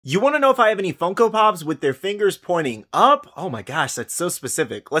You want to know if I have any Funko Pops with their fingers pointing up? Oh my gosh, that's so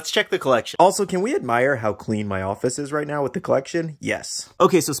specific. Let's check the collection. Also, can we admire how clean my office is right now with the collection? Yes.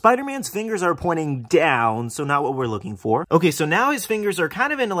 Okay, so Spider-Man's fingers are pointing down, so not what we're looking for. Okay, so now his fingers are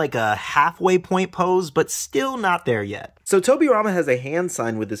kind of in like a halfway point pose, but still not there yet. So Tobirama has a hand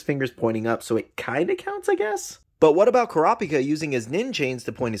sign with his fingers pointing up, so it kind of counts, I guess? But what about Kurapika using his nin chains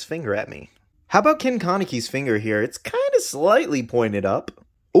to point his finger at me? How about Ken Kaneki's finger here? It's kind of slightly pointed up.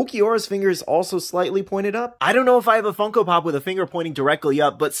 Ulquiorra's finger is also slightly pointed up. I don't know if I have a Funko Pop with a finger pointing directly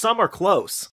up, but some are close.